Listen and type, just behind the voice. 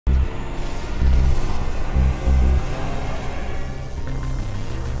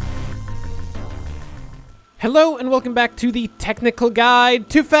Hello and welcome back to the technical guide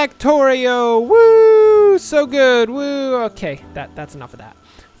to Factorio. Woo! So good. Woo! Okay, that's enough of that.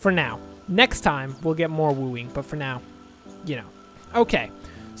 For now. Next time, we'll get more wooing, but for now, you know. Okay,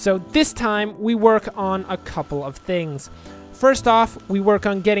 so this time we work on a couple of things. First off, we work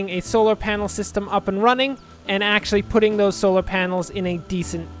on getting a solar panel system up and running and actually putting those solar panels in a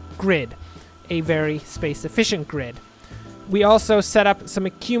decent grid. A very space-efficient grid. We also set up some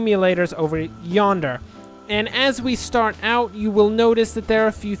accumulators over yonder. And as we start out, you will notice that there are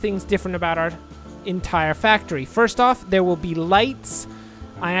a few things different about our entire factory. First off, there will be lights.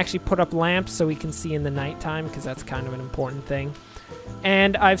 I actually put up lamps so we can see in the nighttime because that's kind of an important thing.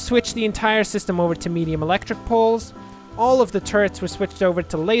 And I've switched the entire system over to medium electric poles. All of the turrets were switched over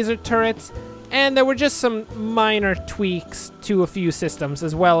to laser turrets. And there were just some minor tweaks to a few systems,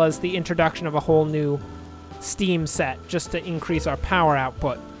 as well as the introduction of a whole new steam set just to increase our power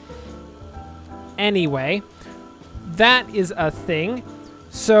output. Anyway, that is a thing.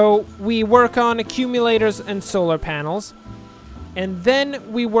 So we work on accumulators and solar panels. And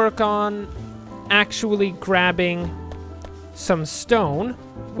then we work on actually grabbing some stone,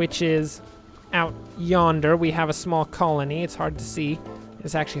 which is out yonder. We have a small colony. It's hard to see.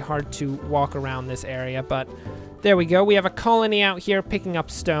 It's actually hard to walk around this area, but there we go. We have a colony out here picking up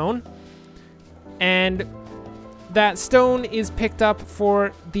stone. And that stone is picked up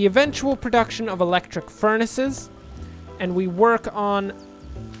for the eventual production of electric furnaces. And we work on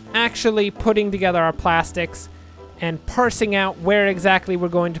actually putting together our plastics and parsing out where exactly we're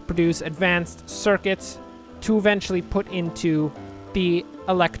going to produce advanced circuits to eventually put into the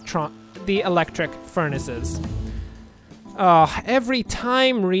electric furnaces. Every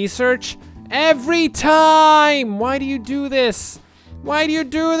time, research. Every time! Why do you do this? Why do you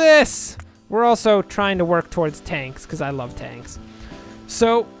do this? We're also trying to work towards tanks, because I love tanks.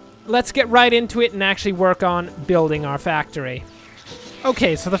 So, let's get right into it and actually work on building our factory.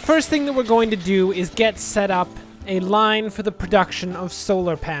 Okay, so the first thing that we're going to do is get set up a line for the production of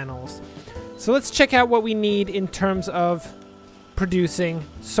solar panels. So let's check out what we need in terms of producing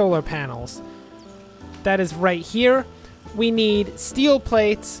solar panels. That is right here. We need steel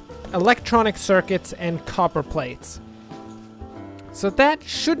plates, electronic circuits, and copper plates. So that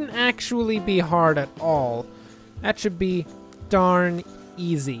shouldn't actually be hard at all. That should be darn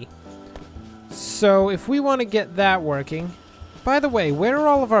easy. So if we want to get that working... By the way, where are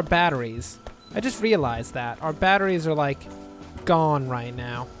all of our batteries? I just realized that. Our batteries are, like, gone right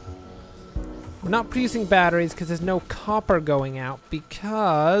now. We're not producing batteries because there's no copper going out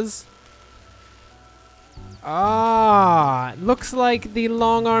because... it looks like the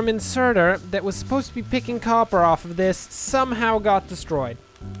long arm inserter that was supposed to be picking copper off of this somehow got destroyed.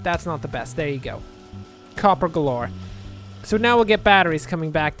 That's not the best. There you go. Copper galore. So now we'll get batteries coming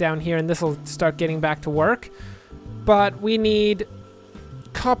back down here and this will start getting back to work. But we need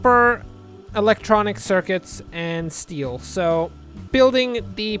copper, electronic circuits, and steel. So building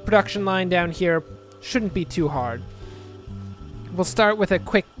the production line down here shouldn't be too hard. We'll start with a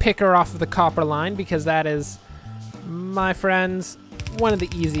quick picker off of the copper line because that is, my friends, one of the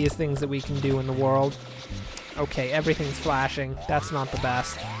easiest things that we can do in the world. Okay, everything's flashing. That's not the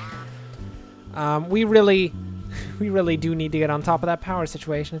best. We really do need to get on top of that power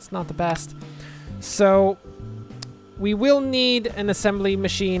situation. It's not the best. So we will need an assembly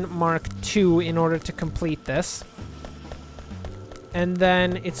machine Mark II in order to complete this. And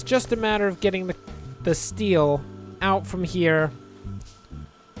then it's just a matter of getting the steel out from here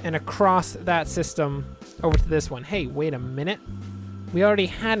and across that system over to this one. Hey, wait a minute. We already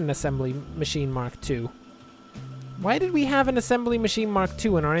had an assembly machine Mark II. Why did we have an assembly machine Mark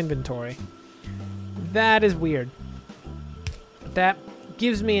II in our inventory? That is weird. That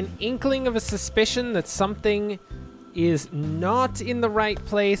gives me an inkling of a suspicion that something is not in the right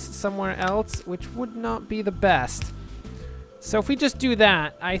place somewhere else, which would not be the best. So if we just do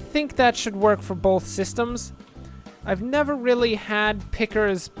that, I think that should work for both systems. I've never really had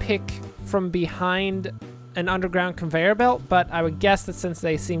pickers pick from behind an underground conveyor belt, but I would guess that since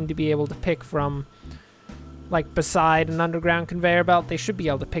they seem to be able to pick from, like, beside an underground conveyor belt, they should be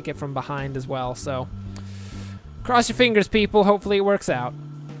able to pick it from behind as well, so... Cross your fingers, people. Hopefully it works out.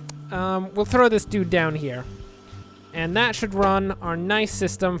 We'll throw this dude down here. And that should run our nice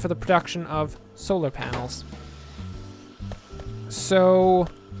system for the production of solar panels. So...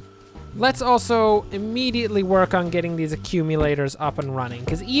 let's also immediately work on getting these accumulators up and running,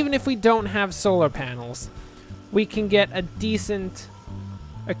 because even if we don't have solar panels, we can get a decent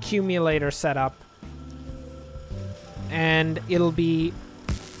accumulator set up, and it'll be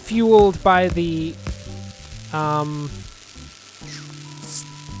fueled by the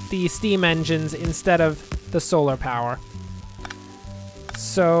steam engines instead of the solar power.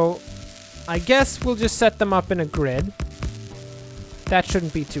 So I guess we'll just set them up in a grid. That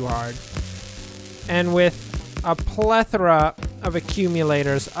shouldn't be too hard. And with a plethora of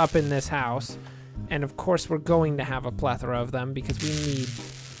accumulators up in this house, and of course we're going to have a plethora of them because we need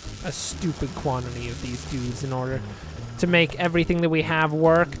a stupid quantity of these dudes in order to make everything that we have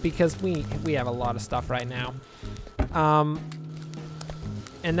work, because we have a lot of stuff right now.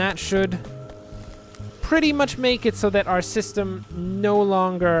 And that should pretty much make it so that our system no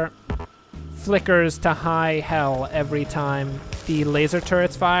longer flickers to high hell every time the laser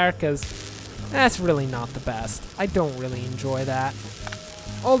turrets fire, because that's really not the best. I don't really enjoy that.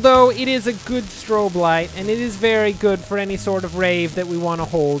 Although it is a good strobe light, and it is very good for any sort of rave that we want to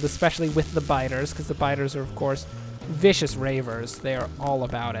hold, especially with the biters, because the biters are, of course, vicious ravers. They are all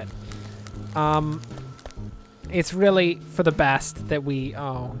about it. It's really for the best that we,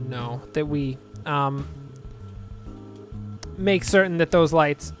 make certain that those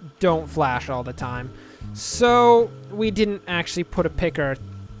lights don't flash all the time. So we didn't actually put a picker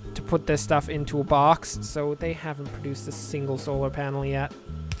to put this stuff into a box, so they haven't produced a single solar panel yet.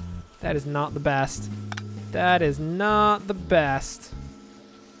 That is not the best. That is not the best.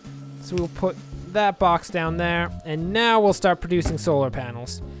 So we'll put that box down there, and now we'll start producing solar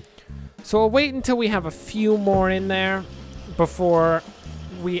panels. So I'll wait until we have a few more in there before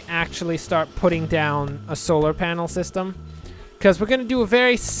we actually start putting down a solar panel system, because we're going to do a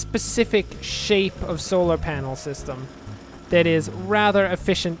very specific shape of solar panel system that is rather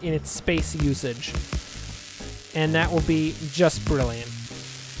efficient in its space usage, and that will be just brilliant.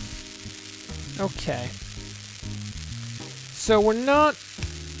 Okay, so we're not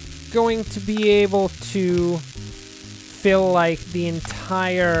going to be able to fill like the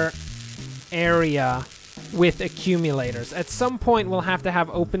entire area with accumulators. At some point we'll have to have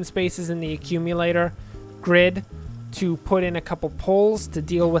open spaces in the accumulator grid to put in a couple poles to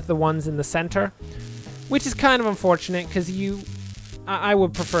deal with the ones in the center, which is kind of unfortunate because I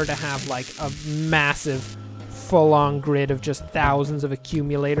would prefer to have like a massive full-on grid of just thousands of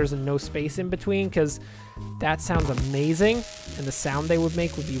accumulators and no space in between, because that sounds amazing and the sound they would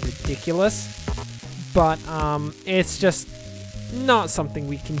make would be ridiculous. But it's just not something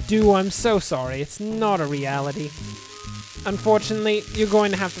we can do. I'm so sorry. It's not a reality. Unfortunately, you're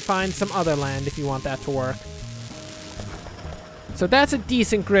going to have to find some other land if you want that to work. So that's a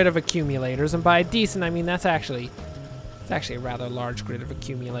decent grid of accumulators, and by decent I mean it's actually a rather large grid of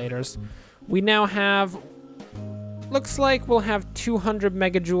accumulators. We now have, looks like we'll have 200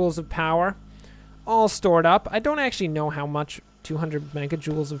 megajoules of power all stored up. I don't actually know how much 200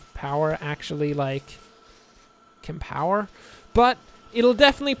 megajoules of power actually like can power, but it'll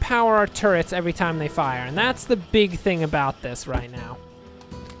definitely power our turrets every time they fire, and that's the big thing about this right now.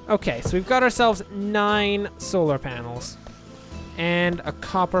 Okay, so we've got ourselves 9 solar panels and a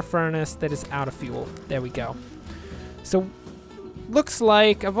copper furnace that is out of fuel. There we go. So looks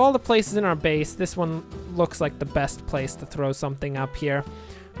like of all the places in our base, this one looks like the best place to throw something up here.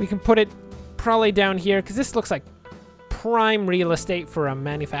 We can put it probably down here because this looks like prime real estate for a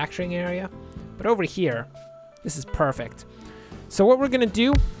manufacturing area, but over here this is perfect. So what we're going to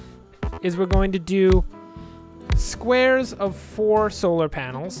do is we're going to do squares of 4 solar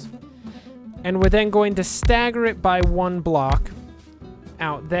panels, and we're then going to stagger it by 1 block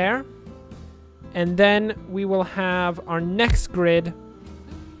out there, and then we will have our next grid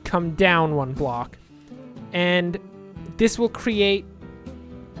come down 1 block, and this will create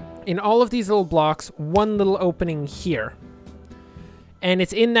in all of these little blocks 1 little opening here, and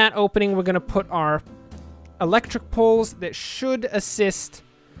it's in that opening we're going to put our electric poles that should assist,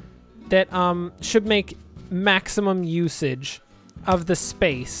 that should make maximum usage of the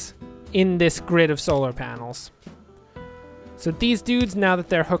space in this grid of solar panels. So these dudes, now that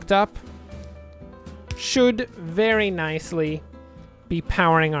they're hooked up, should very nicely be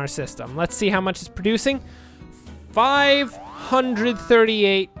powering our system. Let's see how much it's producing.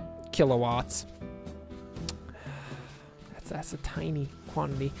 538 kilowatts. That's a tiny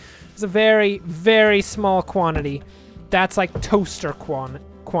quantity. It's a very, very small quantity. That's like toaster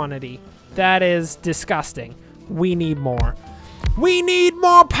quantity. That is disgusting. We need more. We need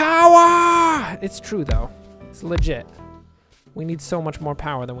more power! It's true, though. It's legit. We need so much more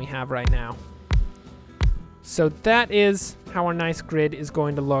power than we have right now. So that is how our nice grid is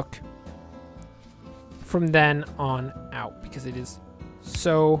going to look from then on out, because it is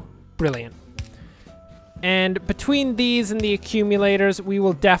so brilliant. And between these and the accumulators, we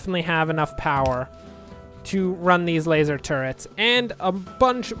will definitely have enough power to run these laser turrets, and a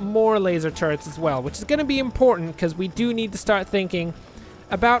bunch more laser turrets as well, which is going to be important because we do need to start thinking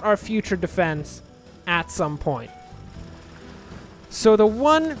about our future defense at some point. So the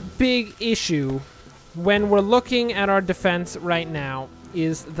one big issue when we're looking at our defense right now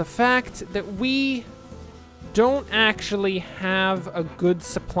is the fact that we don't actually have a good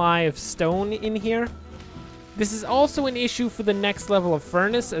supply of stone in here. This is also an issue for the next level of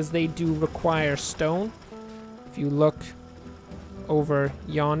furnace, as they do require stone. If you look over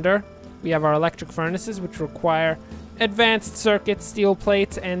yonder, we have our electric furnaces, which require advanced circuits, steel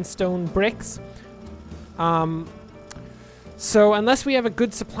plates, and stone bricks. So unless we have a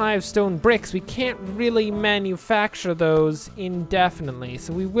good supply of stone bricks, we can't really manufacture those indefinitely.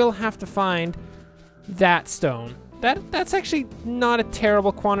 So we will have to find that stone. That's actually not a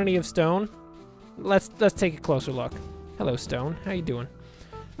terrible quantity of stone. Let's take a closer look. Hello, stone. How you doing?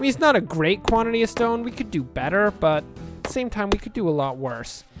 I mean, it's not a great quantity of stone. We could do better, but at the same time, we could do a lot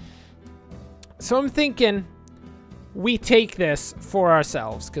worse. So I'm thinking we take this for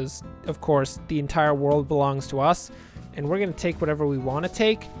ourselves, because, of course, the entire world belongs to us, and we're going to take whatever we want to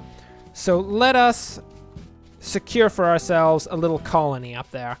take. So let us secure for ourselves a little colony up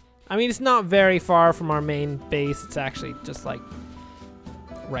there. I mean, it's not very far from our main base. It's actually just, like,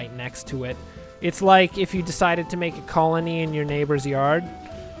 right next to it. It's like if you decided to make a colony in your neighbor's yard,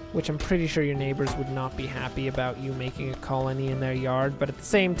 which I'm pretty sure your neighbors would not be happy about you making a colony in their yard. But at the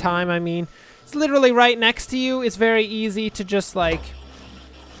same time, I mean, it's literally right next to you. It's very easy to just, like,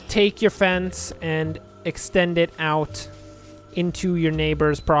 take your fence and extend it out into your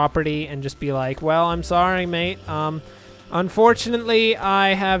neighbor's property and just be like, well, I'm sorry, mate. Unfortunately,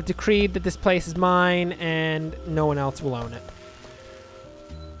 I have decreed that this place is mine and no one else will own it.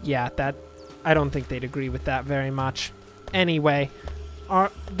 Yeah, I don't think they'd agree with that very much. Anyway,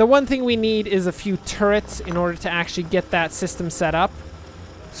 the one thing we need is a few turrets in order to actually get that system set up.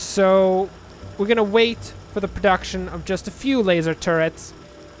 So we're going to wait for the production of just a few laser turrets,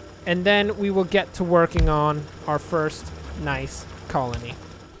 and then we will get to working on our first nice colony.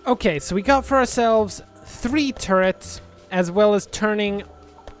 Okay, so we got for ourselves 3 turrets, as well as turning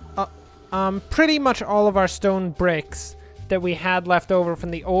pretty much all of our stone bricks that we had left over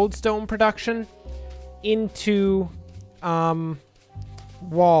from the old stone production into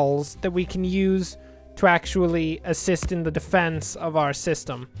walls that we can use to actually assist in the defense of our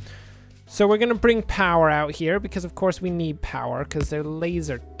system. So we're going to bring power out here because, of course, we need power because they're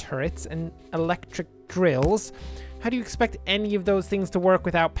laser turrets and electric drills. How do you expect any of those things to work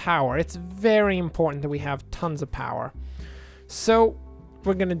without power? It's very important that we have tons of power. So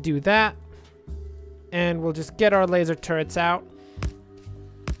we're going to do that. And we'll just get our laser turrets out.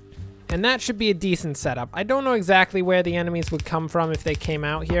 And that should be a decent setup. I don't know exactly where the enemies would come from if they came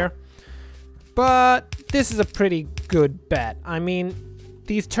out here. But this is a pretty good bet. I mean,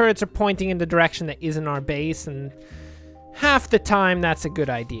 these turrets are pointing in the direction that isn't our base. And half the time, that's a good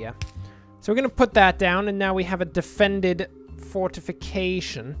idea. So we're going to put that down. And now we have a defended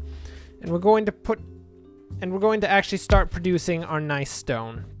fortification. And we're going to actually start producing our nice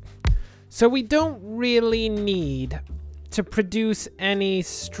stone. So we don't really need to produce any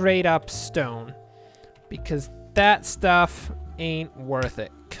straight up stone because that stuff ain't worth it.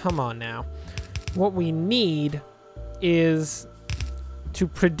 Come on now. What we need is to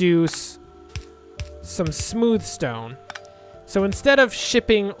produce some smooth stone. So instead of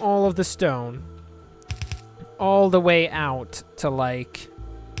shipping all of the stone all the way out to, like,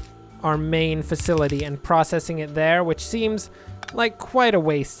 our main facility and processing it there, which seems like quite a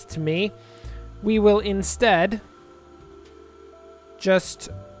waste to me, we will instead just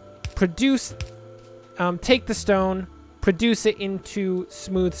produce, take the stone, produce it into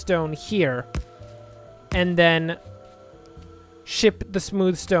smooth stone here, and then ship the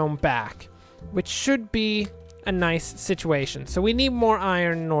smooth stone back, which should be a nice situation. So we need more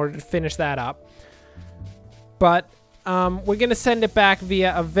iron in order to finish that up, but we're going to send it back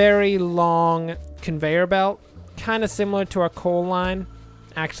via a very long conveyor belt, kind of similar to our coal line.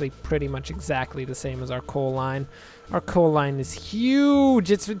 Actually, pretty much exactly the same as our coal line. Our coal line is huge.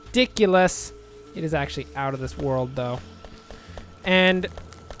 It's ridiculous. It is actually out of this world, though. And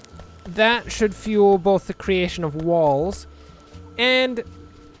that should fuel both the creation of walls and,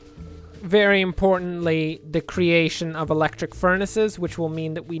 very importantly, the creation of electric furnaces, which will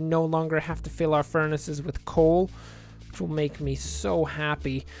mean that we no longer have to fill our furnaces with coal, which will make me so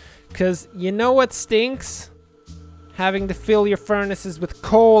happy. Because you know what stinks? Having to fill your furnaces with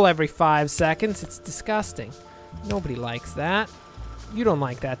coal every 5 seconds. It's disgusting. Nobody likes that. You don't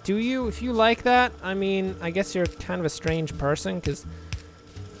like that, do you? If you like that, I mean, I guess you're kind of a strange person, because,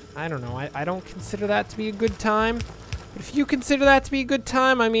 I don't know, I don't consider that to be a good time. But if you consider that to be a good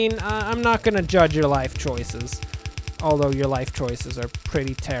time, I mean, I'm not going to judge your life choices. Although your life choices are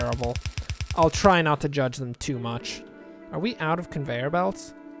pretty terrible. I'll try not to judge them too much. Are we out of conveyor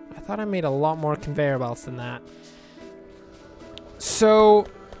belts? I thought I made a lot more conveyor belts than that. So,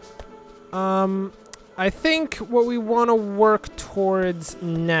 I think what we want to work towards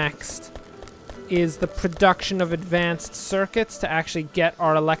next is the production of advanced circuits to actually get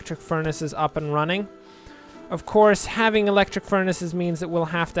our electric furnaces up and running. Of course, having electric furnaces means that we'll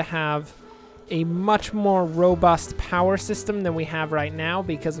have to have a much more robust power system than we have right now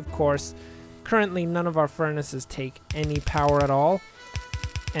because, of course, currently none of our furnaces take any power at all,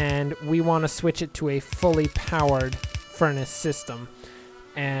 and we want to switch it to a fully powered furnace system,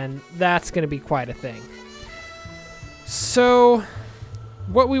 and that's going to be quite a thing. So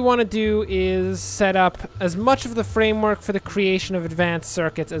what we want to do is set up as much of the framework for the creation of advanced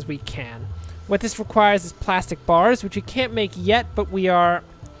circuits as we can. What this requires is plastic bars, which we can't make yet, but we are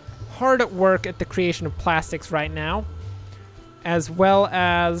hard at work at the creation of plastics right now, as well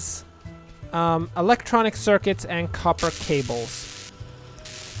as electronic circuits and copper cables.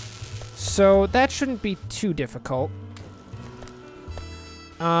 So that shouldn't be too difficult.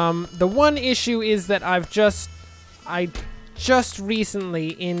 The one issue is that I just recently,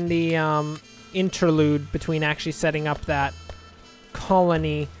 in the interlude between actually setting up that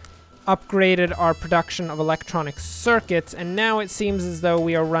colony, upgraded our production of electronic circuits, and now it seems as though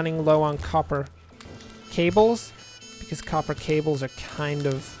we are running low on copper cables, because copper cables are kind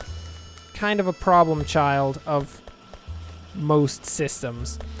of a problem child of most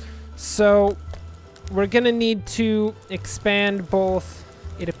systems. So we're gonna need to expand both,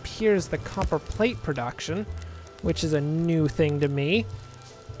 it appears, the copper plate production, which is a new thing to me.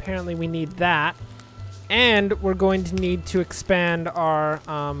 Apparently we need that. And we're going to need to expand our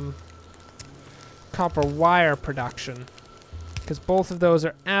copper wire production, because both of those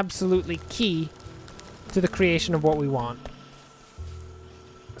are absolutely key to the creation of what we want.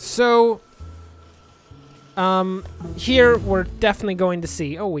 So here we're definitely going to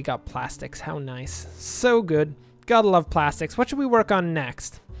see, oh, we got plastics, how nice, so good, gotta love plastics. What should we work on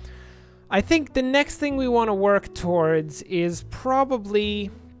next? I think the next thing we want to work towards is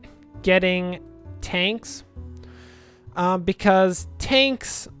probably getting tanks, because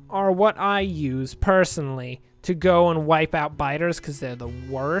tanks are what I use personally to go and wipe out biters, because they're the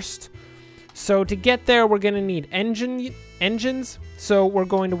worst. So to get there, we're going to need engines. So we're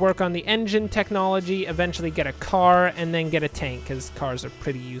going to work on the engine technology, eventually get a car, and then get a tank, because cars are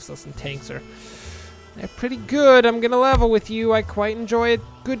pretty useless and tanks are... they're pretty good. I'm going to level with you. I quite enjoy a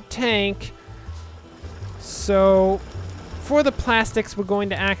good tank. So for the plastics, we're going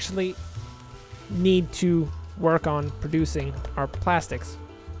to actually need to work on producing our plastics.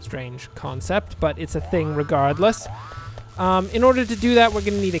 Strange concept, but it's a thing regardless. In order to do that, we're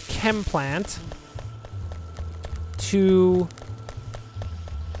going to need a chem plant to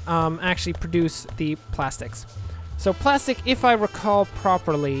actually produce the plastics. So plastic, if I recall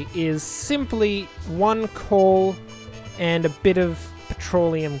properly, is simply one coal and a bit of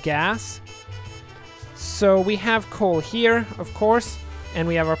petroleum gas. So we have coal here, of course, and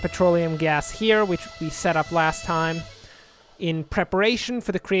we have our petroleum gas here, which we set up last time in preparation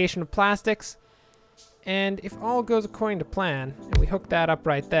for the creation of plastics. And if all goes according to plan, and we hook that up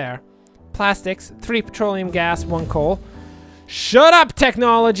right there, plastics, 3 petroleum gas, 1 coal. Shut up,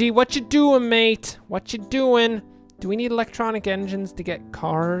 technology! What you doing, mate? What you doing? Do we need electronic engines to get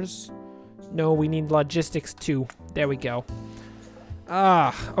cars? No, we need logistics too. There we go.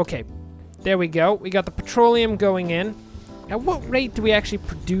 Okay. There we go. We got the petroleum going in. At what rate do we actually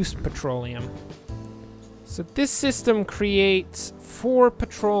produce petroleum? So this system creates 4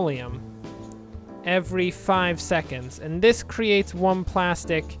 petroleum every 5 seconds, and this creates 1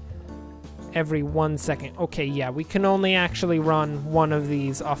 plastic every 1 second. Okay, yeah, we can only actually run 1 of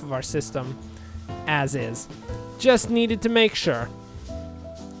these off of our system as is. Just needed to make sure.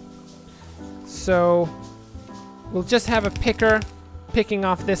 So we'll just have a picker picking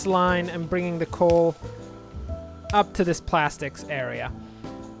off this line and bringing the coal up to this plastics area.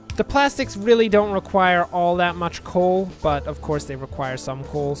 The plastics really don't require all that much coal, but of course they require some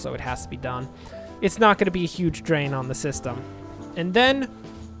coal, so it has to be done. It's not going to be a huge drain on the system. And then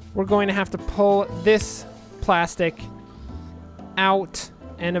we're going to have to pull this plastic out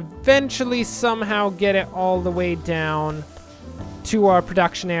and eventually somehow get it all the way down to our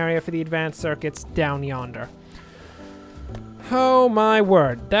production area for the advanced circuits down yonder. Oh my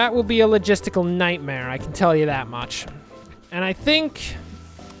word, that will be a logistical nightmare, I can tell you that much. And I think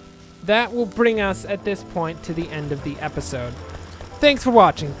that will bring us at this point to the end of the episode. Thanks for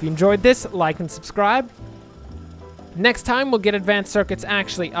watching. If you enjoyed this, like and subscribe. Next time, we'll get advanced circuits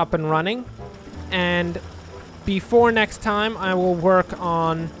actually up and running. And before next time, I will work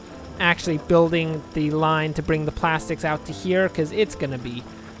on actually building the line to bring the plastics out to here, because it's going to be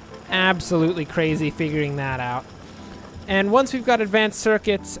absolutely crazy figuring that out. And once we've got advanced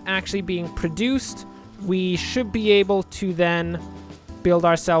circuits actually being produced, we should be able to then build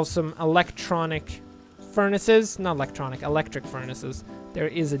ourselves some electric furnaces. There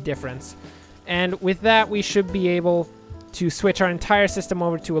is a difference. And with that, we should be able to switch our entire system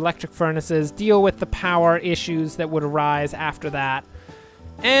over to electric furnaces, deal with the power issues that would arise after that,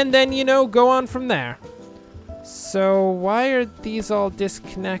 and then, you know, go on from there. So why are these all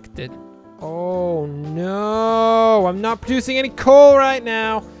disconnected? Oh no, I'm not producing any coal right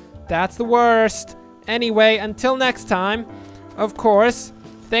now. That's the worst. Anyway, until next time, of course,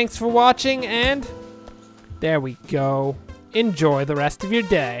 thanks for watching, and there we go. Enjoy the rest of your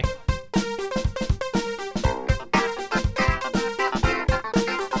day.